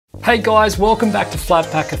Hey guys, welcome back to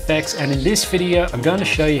Flatpak Effects, and in this video I'm going to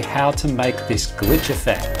show you how to make this glitch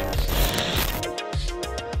effect.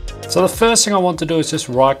 So the first thing I want to do is just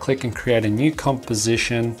right click and create a new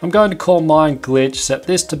composition. I'm going to call mine glitch, set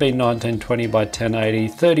this to be 1920 by 1080,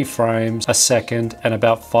 30 frames a second and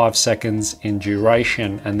about 5 seconds in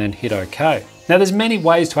duration, and then hit OK. Now there's many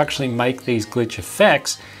ways to actually make these glitch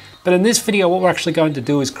effects, but in this video what we're actually going to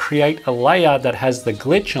do is create a layer that has the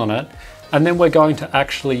glitch on it, and then we're going to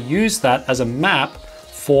actually use that as a map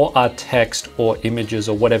for our text or images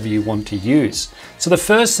or whatever you want to use. So the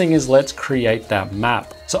first thing is let's create that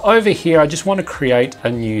map. So over here, I just want to create a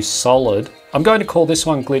new solid. I'm going to call this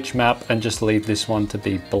one glitch map and just leave this one to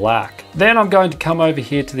be black. Then I'm going to come over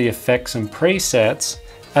here to the effects and presets,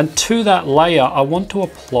 and to that layer, I want to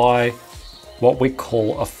apply what we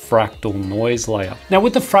call a fractal noise layer. Now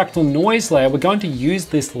with the fractal noise layer, we're going to use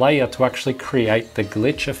this layer to actually create the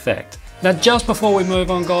glitch effect. Now just before we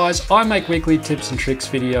move on guys, I make weekly tips and tricks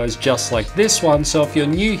videos just like this one, so if you're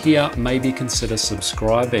new here, maybe consider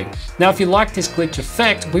subscribing. Now if you like this glitch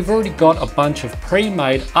effect, we've already got a bunch of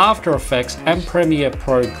pre-made After Effects and Premiere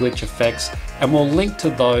Pro glitch effects, and we'll link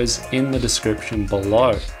to those in the description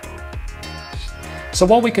below. So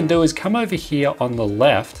what we can do is come over here on the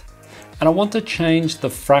left, and I want to change the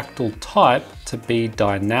fractal type to be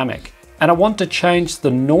dynamic. And I want to change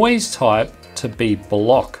the noise type to be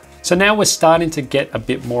block. So now we're starting to get a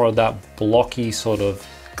bit more of that blocky sort of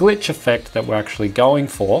glitch effect that we're actually going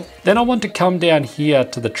for. Then I want to come down here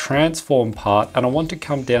to the transform part, and I want to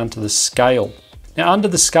come down to the scale. Now under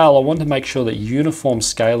the scale, I want to make sure that uniform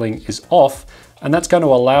scaling is off, and that's going to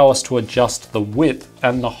allow us to adjust the width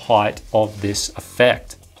and the height of this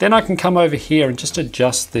effect. Then I can come over here and just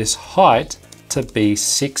adjust this height to be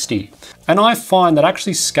 60. And I find that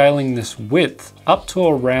actually scaling this width up to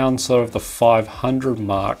around sort of the 500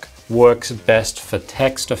 mark works best for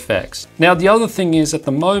text effects. Now the other thing is, at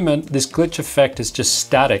the moment this glitch effect is just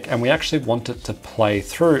static and we actually want it to play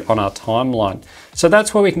through on our timeline. So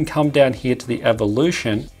that's where we can come down here to the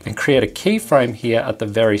evolution and create a keyframe here at the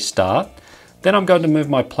very start. Then I'm going to move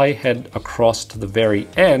my playhead across to the very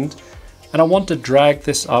end, and I want to drag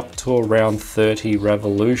this up to around 30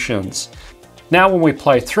 revolutions. Now when we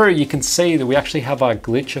play through, you can see that we actually have our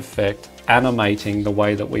glitch effect animating the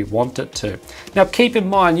way that we want it to. Now keep in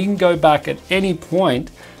mind, you can go back at any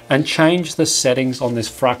point and change the settings on this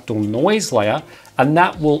fractal noise layer, and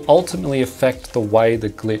that will ultimately affect the way the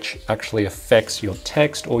glitch actually affects your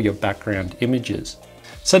text or your background images.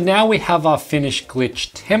 So now we have our finished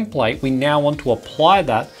glitch template. We now want to apply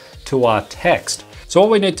that to our text. So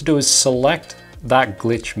what we need to do is select that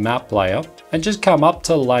glitch map layer and just come up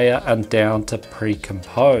to layer and down to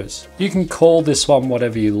pre-compose. You can call this one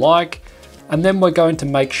whatever you like, and then we're going to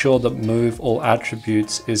make sure that move all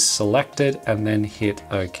attributes is selected and then hit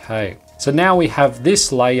OK. So now we have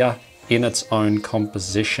this layer in its own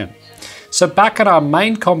composition. So back at our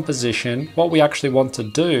main composition, what we actually want to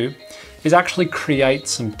do is actually create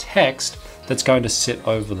some text that's going to sit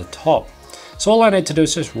over the top. So all I need to do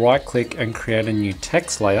is just right click and create a new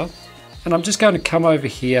text layer. And I'm just going to come over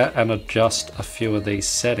here and adjust a few of these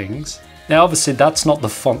settings. Now obviously that's not the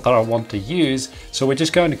font that I want to use, so we're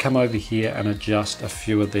just going to come over here and adjust a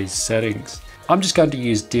few of these settings. I'm just going to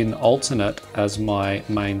use DIN alternate as my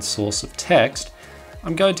main source of text.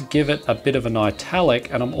 I'm going to give it a bit of an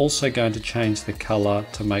italic, and I'm also going to change the color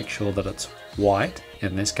to make sure that it's white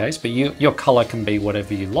in this case, but your color can be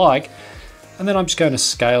whatever you like. And then I'm just going to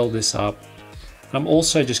scale this up. I'm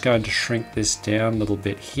also just going to shrink this down a little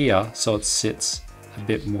bit here so it sits a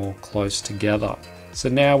bit more close together. So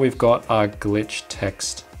now we've got our glitch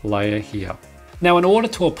text layer here. Now in order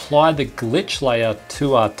to apply the glitch layer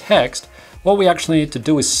to our text, what we actually need to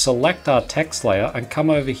do is select our text layer and come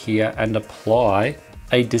over here and apply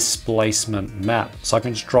a displacement map. So I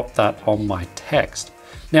can just drop that on my text.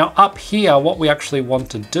 Now up here, what we actually want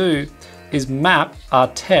to do is map our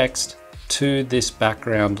text to this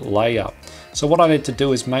background layer. So what I need to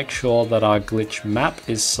do is make sure that our glitch map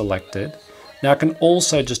is selected. Now I can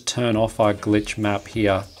also just turn off our glitch map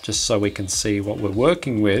here just so we can see what we're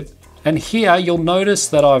working with. And here you'll notice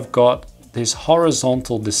that I've got this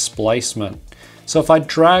horizontal displacement. So if I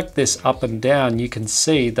drag this up and down, you can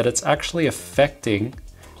see that it's actually affecting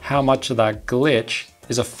how much of that glitch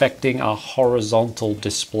is affecting our horizontal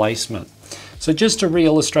displacement. So just to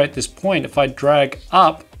re-illustrate this point, if I drag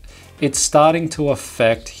up, it's starting to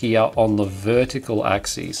affect here on the vertical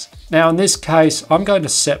axis. Now in this case, I'm going to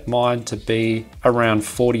set mine to be around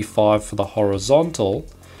 45 for the horizontal,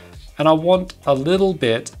 and I want a little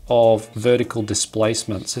bit of vertical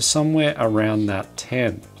displacement, so somewhere around that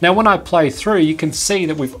 10. Now when I play through, you can see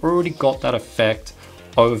that we've already got that effect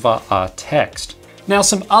over our text. Now,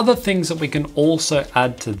 some other things that we can also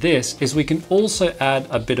add to this is we can also add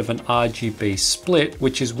a bit of an RGB split,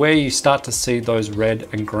 which is where you start to see those red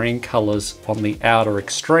and green colors on the outer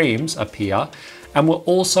extremes appear. And we're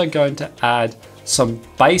also going to add some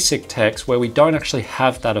basic text where we don't actually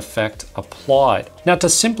have that effect applied. Now, to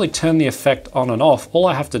simply turn the effect on and off, all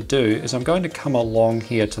I have to do is I'm going to come along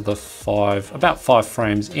here to the about 5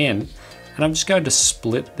 frames in, and I'm just going to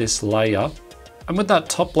split this layer. And with that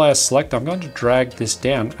top layer selected, I'm going to drag this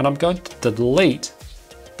down and I'm going to delete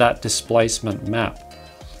that displacement map.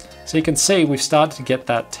 So you can see we've started to get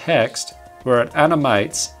that text where it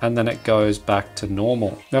animates and then it goes back to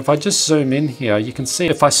normal. Now, if I just zoom in here, you can see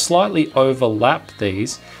if I slightly overlap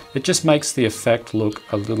these, it just makes the effect look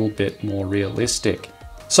a little bit more realistic.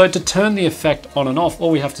 So to turn the effect on and off,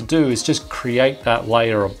 all we have to do is just create that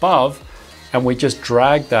layer above, and we just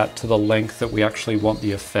drag that to the length that we actually want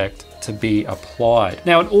the effect to be applied.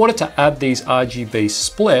 Now, in order to add these RGB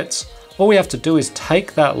splits, all we have to do is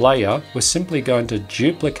take that layer, we're simply going to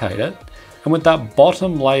duplicate it, and with that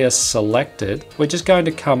bottom layer selected, we're just going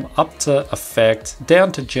to come up to Effect,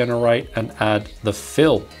 down to Generate, and add the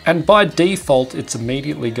fill. And by default, it's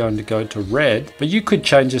immediately going to go to red, but you could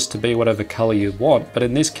change this to be whatever color you want, but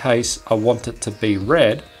in this case, I want it to be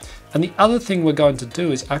red. And the other thing we're going to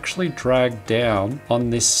do is actually drag down on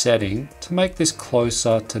this setting to make this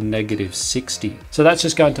closer to -60. So that's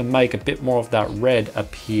just going to make a bit more of that red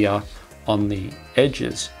appear on the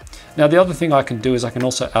edges. Now, the other thing I can do is I can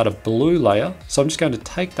also add a blue layer. So I'm just going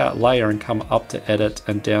to take that layer and come up to Edit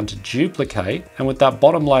and down to Duplicate. And with that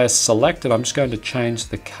bottom layer selected, I'm just going to change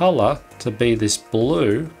the color to be this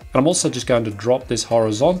blue. And I'm also just going to drop this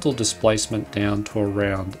horizontal displacement down to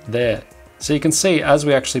around there. So you can see as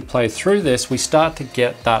we actually play through this, we start to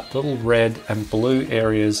get that little red and blue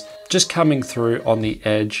areas just coming through on the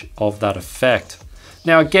edge of that effect.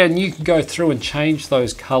 Now, again, you can go through and change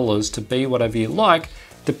those colors to be whatever you like,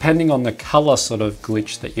 depending on the color sort of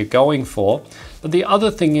glitch that you're going for. But the other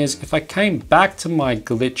thing is, if I came back to my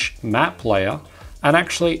glitch map layer and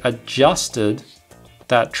actually adjusted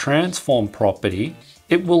that transform property,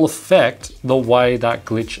 it will affect the way that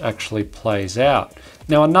glitch actually plays out.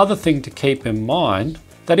 Now, another thing to keep in mind,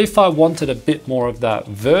 that if I wanted a bit more of that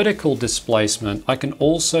vertical displacement, I can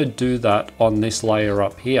also do that on this layer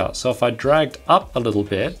up here. So if I dragged up a little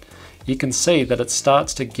bit, you can see that it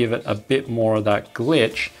starts to give it a bit more of that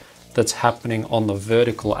glitch that's happening on the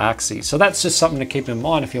vertical axis. So that's just something to keep in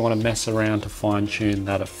mind if you want to mess around to fine tune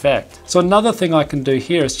that effect. So another thing I can do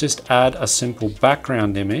here is just add a simple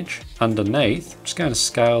background image underneath. I'm just going to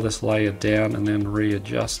scale this layer down and then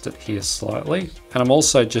readjust it here slightly. And I'm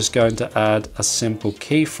also just going to add a simple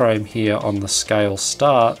keyframe here on the scale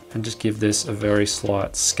start and just give this a very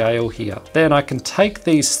slight scale here. Then I can take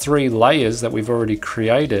these 3 layers that we've already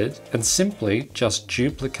created and simply just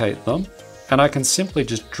duplicate them. And I can simply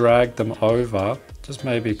just drag them over, just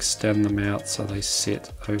maybe extend them out so they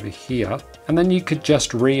sit over here. And then you could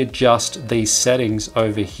just readjust these settings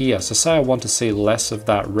over here. So say I want to see less of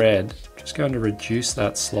that red, I'm just going to reduce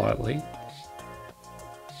that slightly.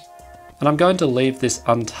 And I'm going to leave this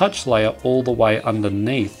untouched layer all the way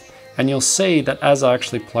underneath. And you'll see that as I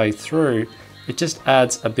actually play through, it just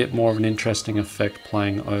adds a bit more of an interesting effect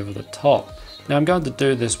playing over the top. Now I'm going to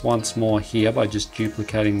do this once more here by just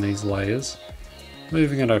duplicating these layers,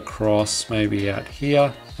 moving it across maybe out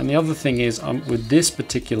here. And the other thing is with this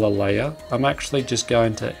particular layer, I'm actually just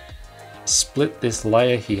going to split this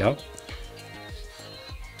layer here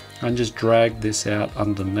and just drag this out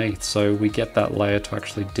underneath so we get that layer to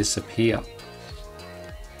actually disappear.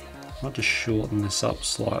 I'll just shorten this up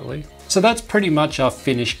slightly. So that's pretty much our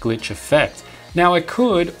finished glitch effect. Now I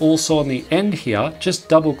could also on the end here, just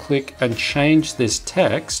double click and change this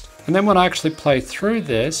text. And then when I actually play through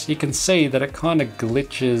this, you can see that it kind of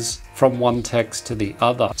glitches from one text to the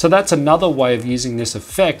other. So that's another way of using this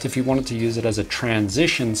effect if you wanted to use it as a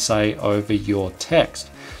transition, say, over your text.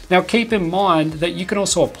 Now keep in mind that you can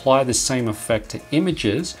also apply the same effect to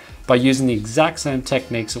images by using the exact same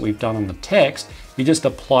techniques that we've done on the text. You just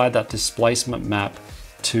apply that displacement map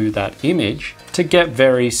to that image to get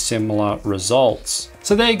very similar results.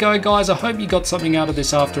 So there you go, guys. I hope you got something out of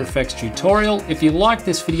this After Effects tutorial. If you like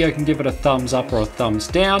this video, you can give it a thumbs up or a thumbs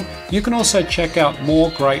down. You can also check out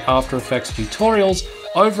more great After Effects tutorials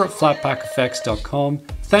over at flatpackeffects.com.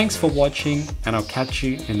 Thanks for watching, and I'll catch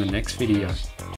you in the next video.